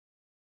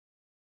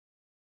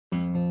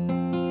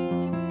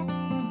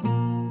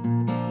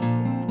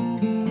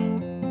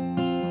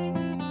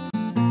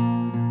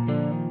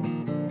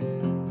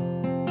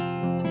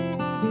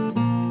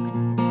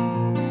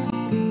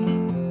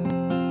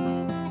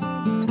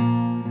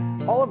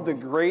All of the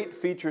great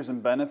features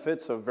and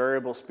benefits of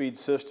variable speed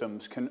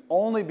systems can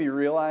only be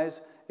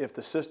realized if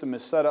the system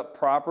is set up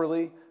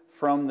properly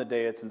from the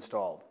day it's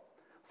installed.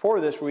 For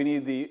this, we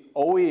need the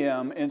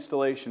OEM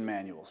installation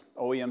manuals.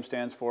 OEM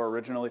stands for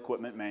Original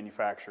Equipment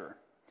Manufacturer.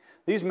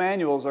 These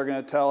manuals are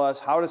going to tell us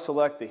how to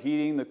select the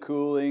heating, the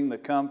cooling, the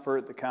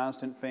comfort, the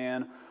constant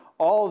fan,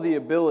 all the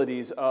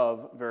abilities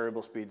of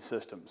variable speed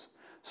systems.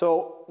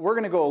 So we're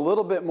going to go a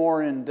little bit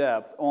more in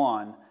depth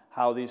on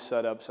how these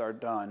setups are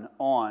done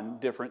on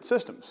different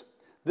systems.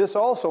 This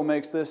also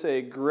makes this a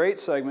great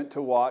segment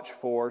to watch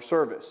for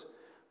service,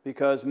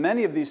 because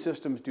many of these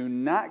systems do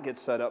not get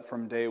set up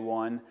from day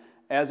one.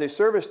 As a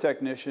service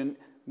technician,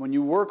 when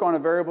you work on a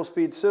variable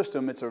speed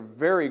system, it's a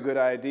very good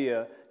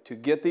idea to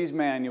get these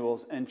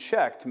manuals and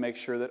check to make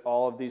sure that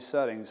all of these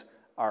settings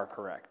are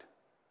correct.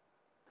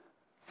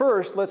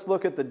 First, let's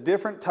look at the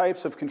different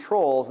types of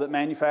controls that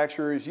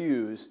manufacturers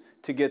use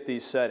to get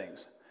these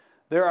settings.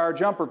 There are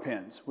jumper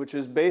pins, which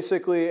is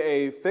basically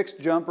a fixed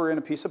jumper in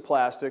a piece of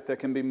plastic that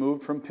can be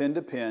moved from pin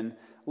to pin,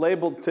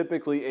 labeled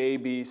typically A,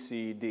 B,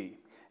 C, D.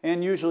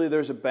 And usually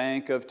there's a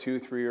bank of 2,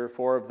 3, or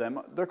 4 of them.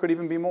 There could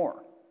even be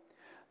more.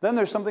 Then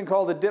there's something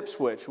called a dip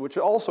switch, which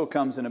also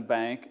comes in a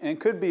bank and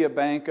could be a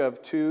bank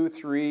of 2,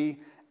 3,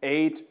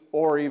 8,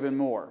 or even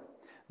more.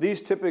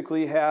 These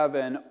typically have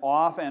an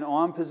off and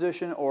on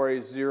position or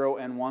a 0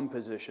 and 1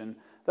 position.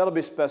 That'll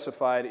be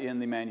specified in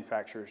the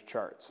manufacturer's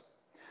charts.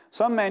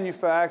 Some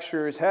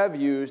manufacturers have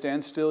used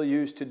and still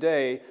use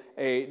today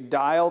a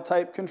dial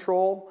type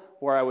control,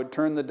 where I would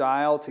turn the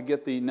dial to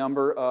get the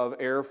number of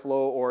airflow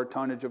or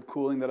tonnage of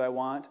cooling that I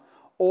want,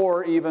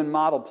 or even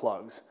model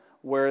plugs,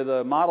 where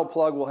the model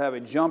plug will have a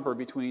jumper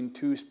between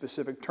 2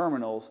 specific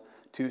terminals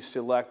to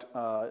select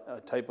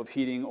a type of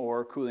heating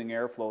or cooling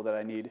airflow that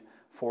I need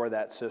for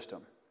that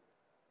system.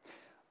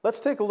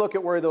 Let's take a look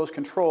at where those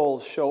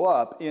controls show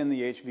up in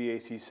the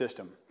HVAC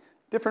system.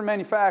 Different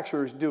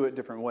manufacturers do it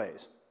different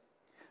ways.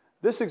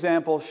 This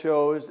example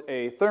shows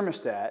a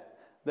thermostat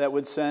that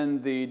would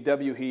send the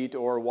W heat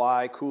or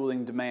Y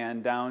cooling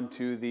demand down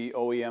to the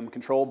OEM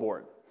control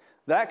board.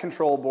 That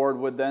control board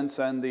would then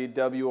send the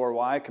W or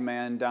Y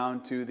command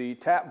down to the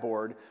tap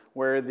board,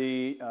 where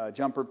the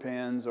jumper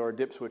pins or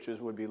dip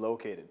switches would be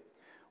located.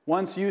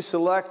 Once you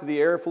select the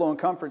airflow and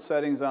comfort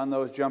settings on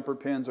those jumper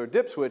pins or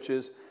dip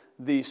switches,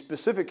 the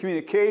specific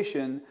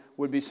communication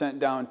would be sent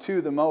down to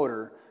the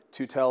motor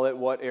to tell it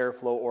what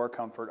airflow or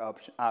comfort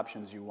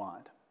options you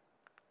want.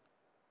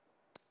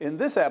 In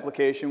this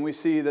application, we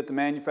see that the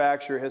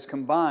manufacturer has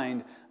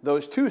combined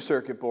those 2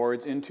 circuit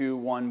boards into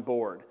one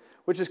board,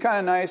 which is kind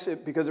of nice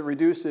because it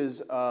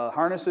reduces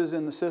harnesses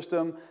in the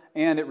system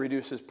and it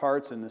reduces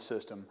parts in the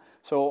system.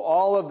 So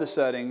all of the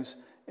settings,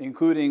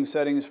 including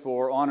settings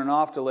for on and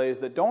off delays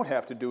that don't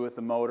have to do with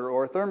the motor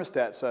or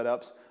thermostat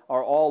setups,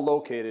 are all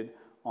located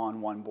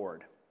on one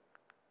board.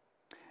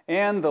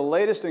 And the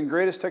latest and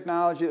greatest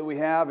technology that we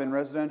have in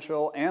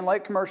residential and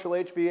light commercial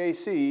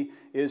HVAC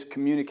is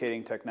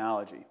communicating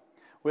technology.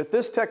 With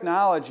this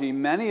technology,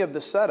 many of the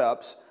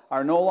setups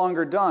are no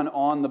longer done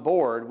on the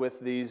board with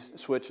these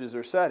switches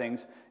or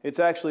settings. It's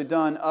actually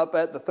done up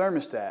at the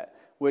thermostat,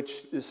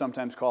 which is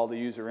sometimes called a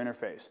user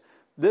interface.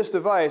 This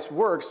device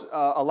works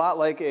a lot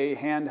like a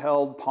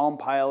handheld Palm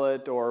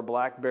Pilot or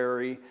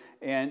BlackBerry,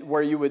 and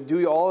where you would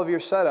do all of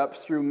your setups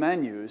through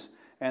menus,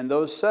 and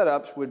those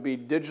setups would be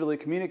digitally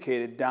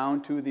communicated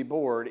down to the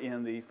board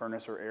in the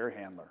furnace or air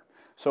handler.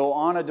 So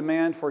on a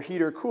demand for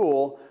heat or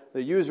cool,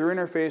 the user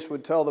interface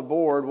would tell the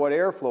board what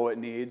airflow it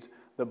needs.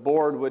 The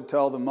board would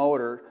tell the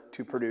motor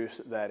to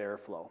produce that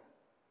airflow.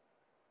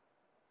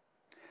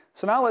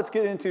 So now let's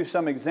get into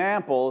some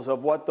examples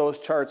of what those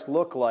charts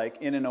look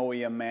like in an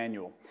OEM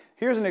manual.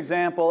 Here's an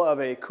example of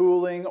a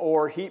cooling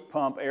or heat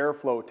pump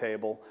airflow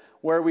table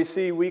where we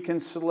see we can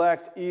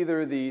select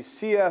either the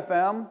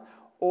CFM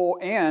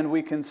and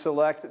we can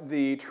select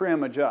the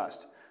trim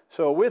adjust.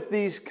 So with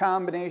these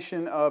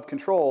combination of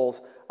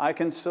controls, I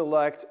can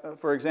select,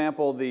 for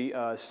example,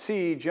 the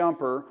C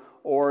jumper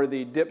or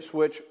the dip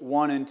switch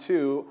 1 and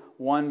 2,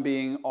 1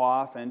 being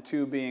off and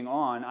 2 being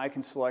on. I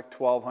can select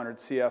 1200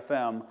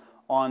 CFM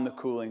on the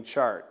cooling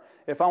chart.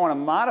 If I want to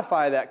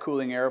modify that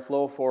cooling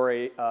airflow for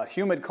a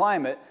humid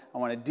climate, I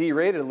want to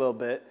derate it a little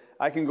bit,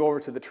 I can go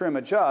over to the trim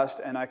adjust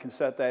and I can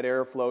set that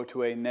airflow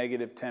to a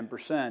negative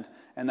 10%,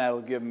 and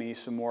that'll give me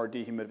some more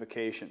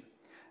dehumidification.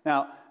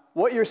 Now,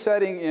 what you're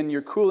setting in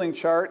your cooling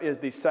chart is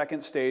the second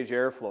stage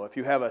airflow. If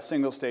you have a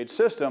single stage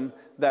system,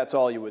 that's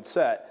all you would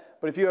set.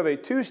 But if you have a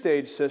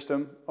 2-stage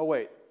system, oh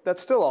wait,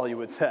 that's still all you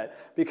would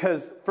set,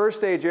 because first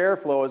stage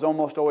airflow is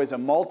almost always a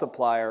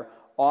multiplier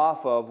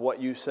off of what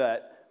you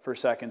set for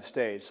second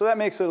stage. So that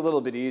makes it a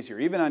little bit easier.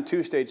 Even on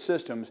 2-stage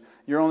systems,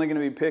 you're only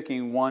going to be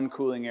picking 1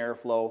 cooling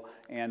airflow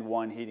and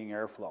 1 heating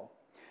airflow.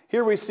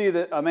 Here we see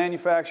that a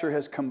manufacturer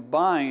has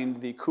combined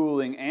the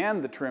cooling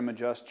and the trim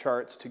adjust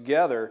charts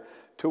together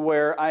to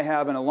where I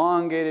have an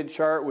elongated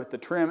chart with the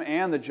trim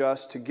and the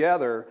adjust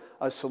together,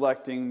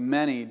 selecting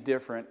many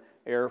different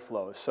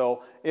airflows.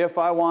 So if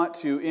I want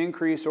to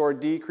increase or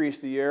decrease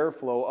the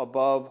airflow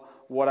above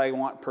what I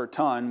want per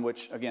ton,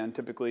 which again,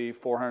 typically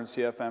 400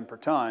 CFM per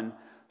ton.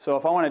 So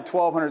if I wanted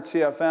 1200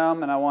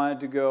 CFM and I wanted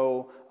to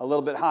go a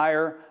little bit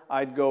higher,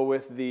 I'd go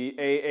with the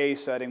AA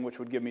setting, which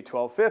would give me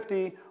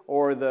 1250,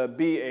 or the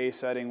BA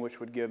setting, which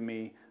would give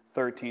me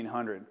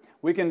 1300.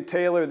 We can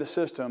tailor the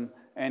system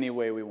any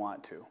way we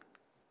want to.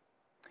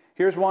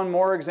 Here's one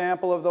more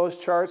example of those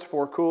charts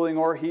for cooling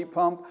or heat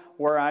pump,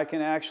 where I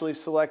can actually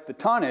select the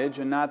tonnage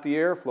and not the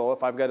airflow.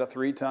 If I've got a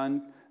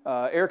 3-ton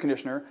air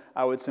conditioner,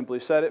 I would simply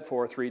set it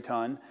for 3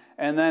 ton.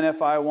 And then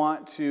if I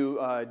want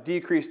to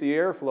decrease the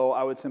airflow,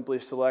 I would simply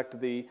select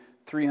the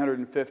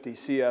 350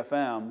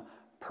 CFM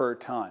per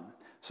ton.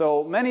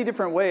 So many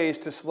different ways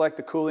to select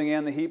the cooling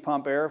and the heat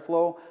pump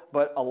airflow,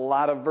 but a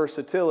lot of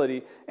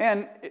versatility.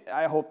 And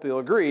I hope you'll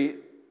agree,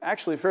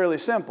 actually fairly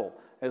simple,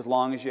 as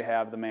long as you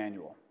have the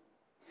manual.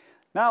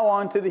 Now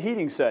on to the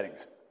heating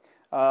settings.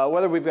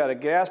 Whether we've got a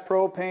gas,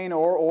 propane,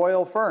 or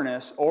oil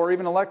furnace, or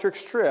even electric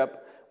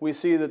strip, we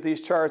see that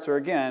these charts are,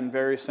 again,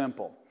 very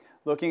simple.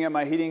 Looking at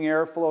my heating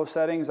airflow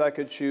settings, I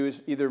could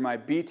choose either my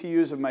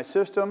BTUs of my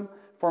system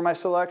for my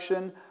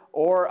selection,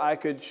 or I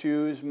could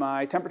choose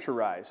my temperature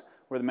rise,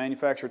 where the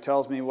manufacturer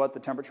tells me what the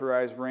temperature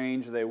rise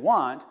range they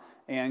want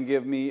and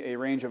give me a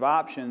range of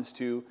options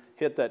to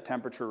hit that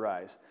temperature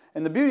rise.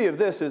 And the beauty of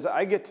this is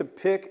I get to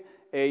pick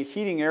a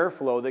heating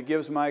airflow that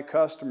gives my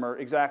customer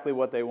exactly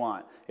what they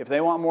want. If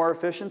they want more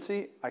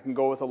efficiency, I can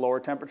go with a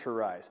lower temperature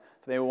rise.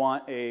 If they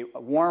want a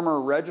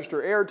warmer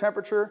register air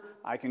temperature,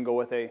 I can go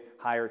with a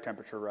higher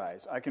temperature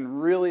rise. I can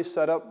really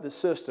set up the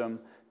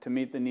system to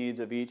meet the needs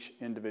of each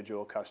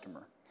individual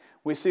customer.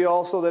 We see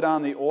also that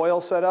on the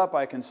oil setup,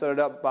 I can set it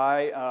up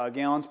by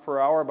gallons per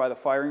hour by the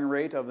firing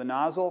rate of the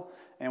nozzle.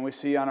 And we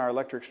see on our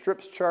electric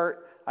strips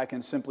chart, I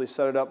can simply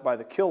set it up by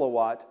the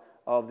kilowatt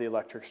of the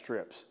electric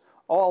strips.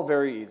 All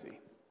very easy.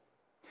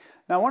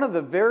 Now, one of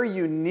the very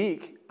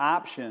unique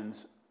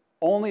options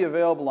only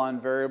available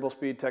on variable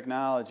speed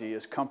technology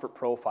is comfort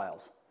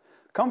profiles.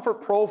 Comfort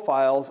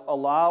profiles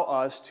allow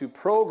us to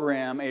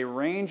program a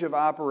range of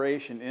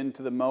operation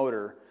into the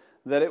motor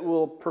that it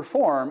will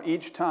perform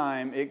each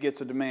time it gets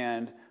a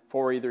demand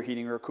for either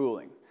heating or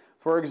cooling.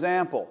 For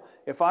example,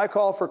 if I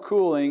call for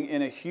cooling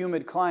in a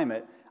humid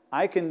climate,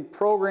 I can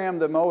program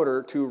the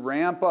motor to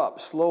ramp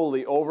up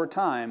slowly over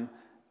time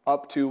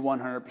up to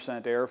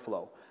 100%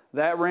 airflow.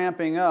 That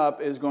ramping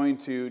up is going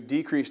to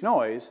decrease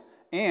noise,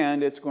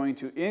 and it's going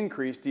to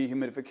increase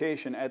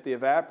dehumidification at the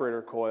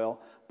evaporator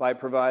coil by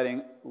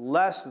providing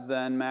less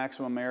than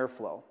maximum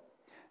airflow.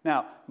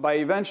 Now, by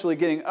eventually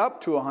getting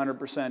up to 100%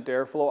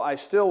 airflow, I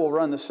still will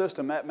run the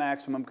system at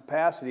maximum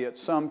capacity at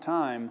some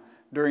time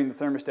during the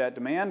thermostat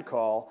demand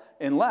call,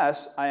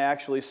 unless I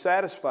actually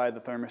satisfy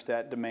the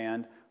thermostat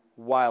demand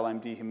while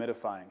I'm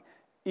dehumidifying.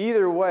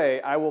 Either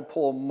way, I will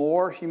pull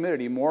more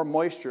humidity, more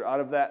moisture out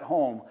of that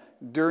home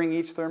during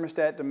each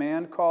thermostat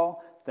demand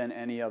call than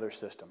any other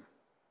system.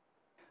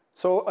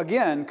 So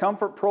again,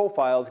 comfort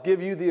profiles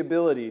give you the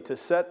ability to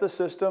set the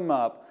system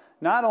up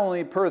not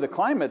only per the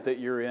climate that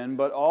you're in,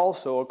 but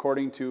also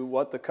according to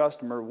what the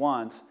customer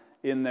wants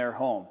in their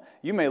home.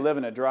 You may live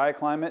in a dry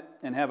climate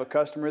and have a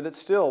customer that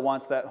still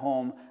wants that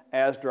home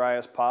as dry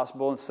as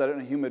possible and set it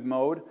in a humid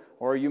mode,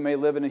 or you may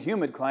live in a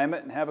humid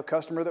climate and have a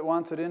customer that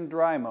wants it in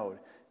dry mode.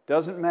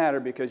 Doesn't matter,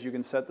 because you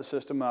can set the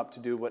system up to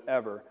do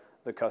whatever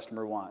the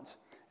customer wants.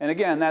 And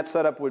again, that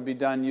setup would be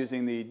done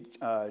using the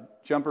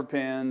jumper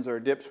pins or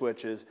dip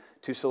switches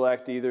to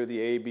select either the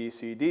A, B,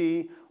 C,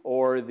 D,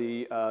 or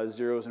the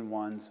zeros and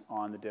ones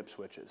on the dip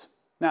switches.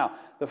 Now,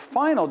 the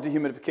final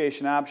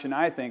dehumidification option,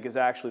 I think, is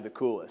actually the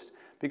coolest.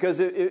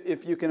 Because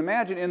if you can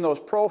imagine in those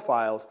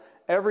profiles,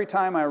 every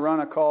time I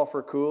run a call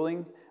for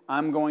cooling,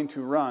 I'm going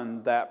to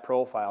run that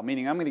profile,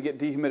 meaning I'm going to get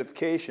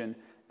dehumidification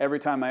every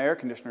time my air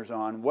conditioner's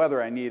on,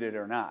 whether I need it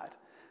or not.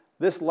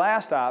 This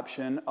last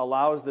option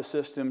allows the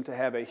system to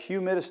have a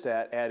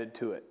humidistat added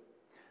to it.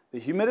 The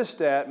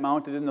humidistat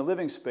mounted in the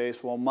living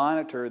space will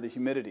monitor the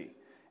humidity.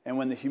 And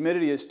when the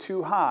humidity is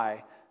too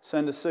high,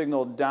 send a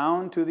signal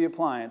down to the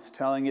appliance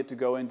telling it to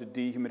go into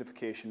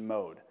dehumidification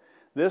mode.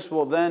 This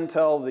will then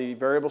tell the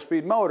variable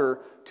speed motor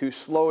to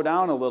slow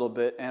down a little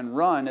bit and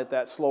run at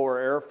that slower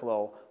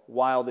airflow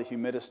while the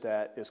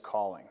humidistat is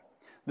calling.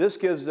 This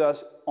gives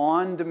us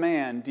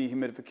on-demand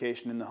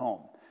dehumidification in the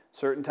home.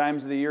 Certain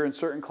times of the year in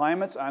certain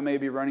climates, I may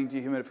be running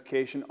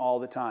dehumidification all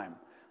the time.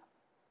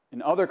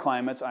 In other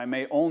climates, I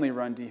may only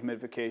run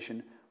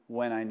dehumidification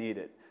when I need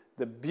it.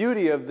 The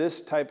beauty of this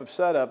type of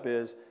setup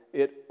is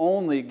it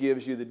only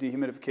gives you the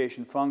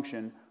dehumidification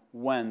function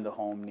when the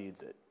home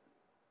needs it.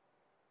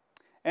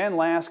 And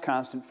last,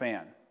 constant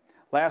fan.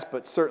 Last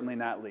but certainly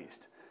not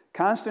least.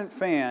 Constant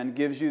fan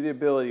gives you the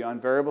ability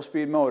on variable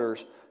speed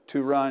motors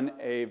to run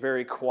a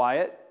very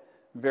quiet,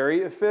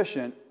 very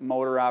efficient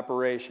motor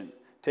operation,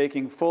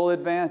 taking full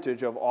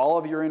advantage of all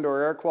of your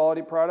indoor air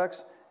quality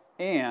products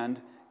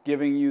and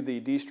giving you the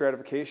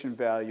destratification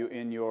value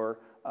in your,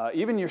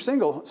 even your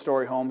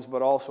single-story homes,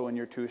 but also in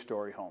your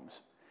two-story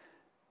homes.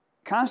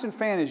 Constant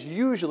fan is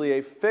usually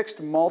a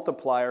fixed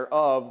multiplier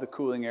of the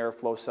cooling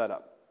airflow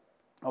setup.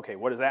 Okay,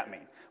 what does that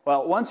mean?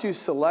 Well, once you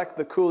select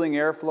the cooling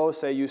airflow,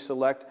 say you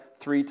select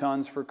 3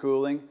 tons for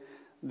cooling,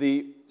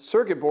 the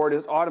circuit board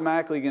is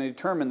automatically going to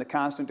determine the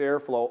constant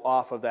airflow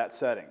off of that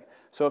setting.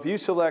 So if you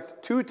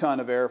select 2 ton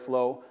of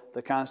airflow,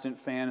 the constant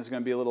fan is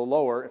going to be a little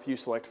lower. If you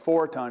select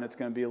 4 ton, it's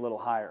going to be a little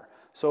higher.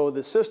 So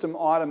the system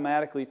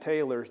automatically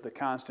tailors the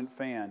constant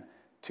fan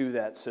to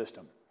that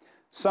system.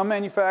 Some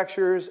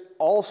manufacturers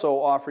also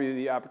offer you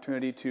the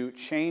opportunity to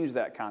change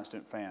that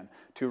constant fan,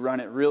 to run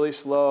it really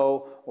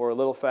slow or a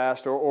little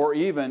faster or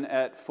even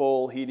at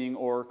full heating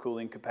or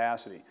cooling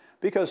capacity,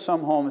 because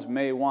some homes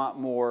may want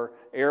more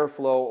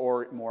airflow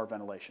or more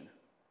ventilation.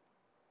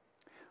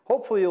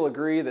 Hopefully you'll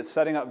agree that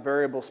setting up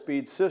variable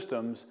speed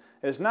systems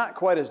is not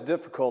quite as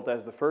difficult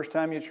as the first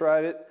time you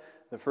tried it,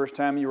 the first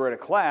time you were at a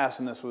class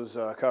and this was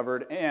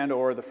covered, and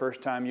or the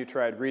first time you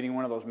tried reading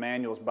one of those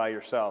manuals by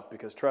yourself,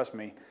 because trust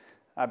me,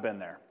 I've been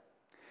there.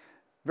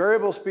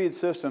 Variable speed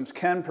systems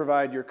can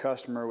provide your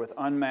customer with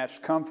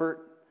unmatched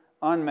comfort,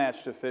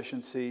 unmatched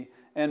efficiency,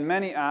 and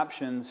many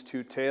options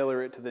to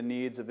tailor it to the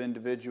needs of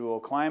individual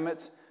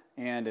climates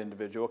and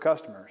individual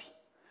customers.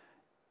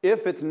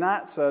 If it's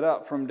not set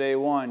up from day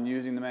one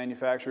using the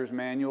manufacturer's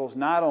manuals,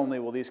 not only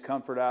will these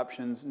comfort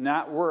options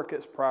not work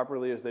as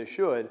properly as they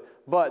should,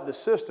 but the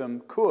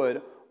system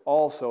could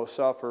also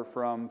suffer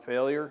from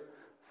failure,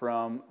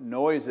 from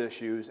noise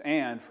issues,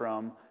 and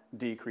from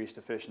decreased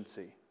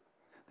efficiency.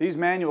 These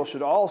manuals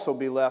should also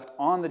be left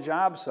on the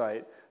job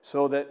site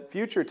so that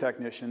future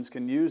technicians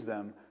can use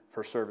them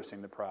for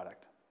servicing the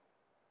product.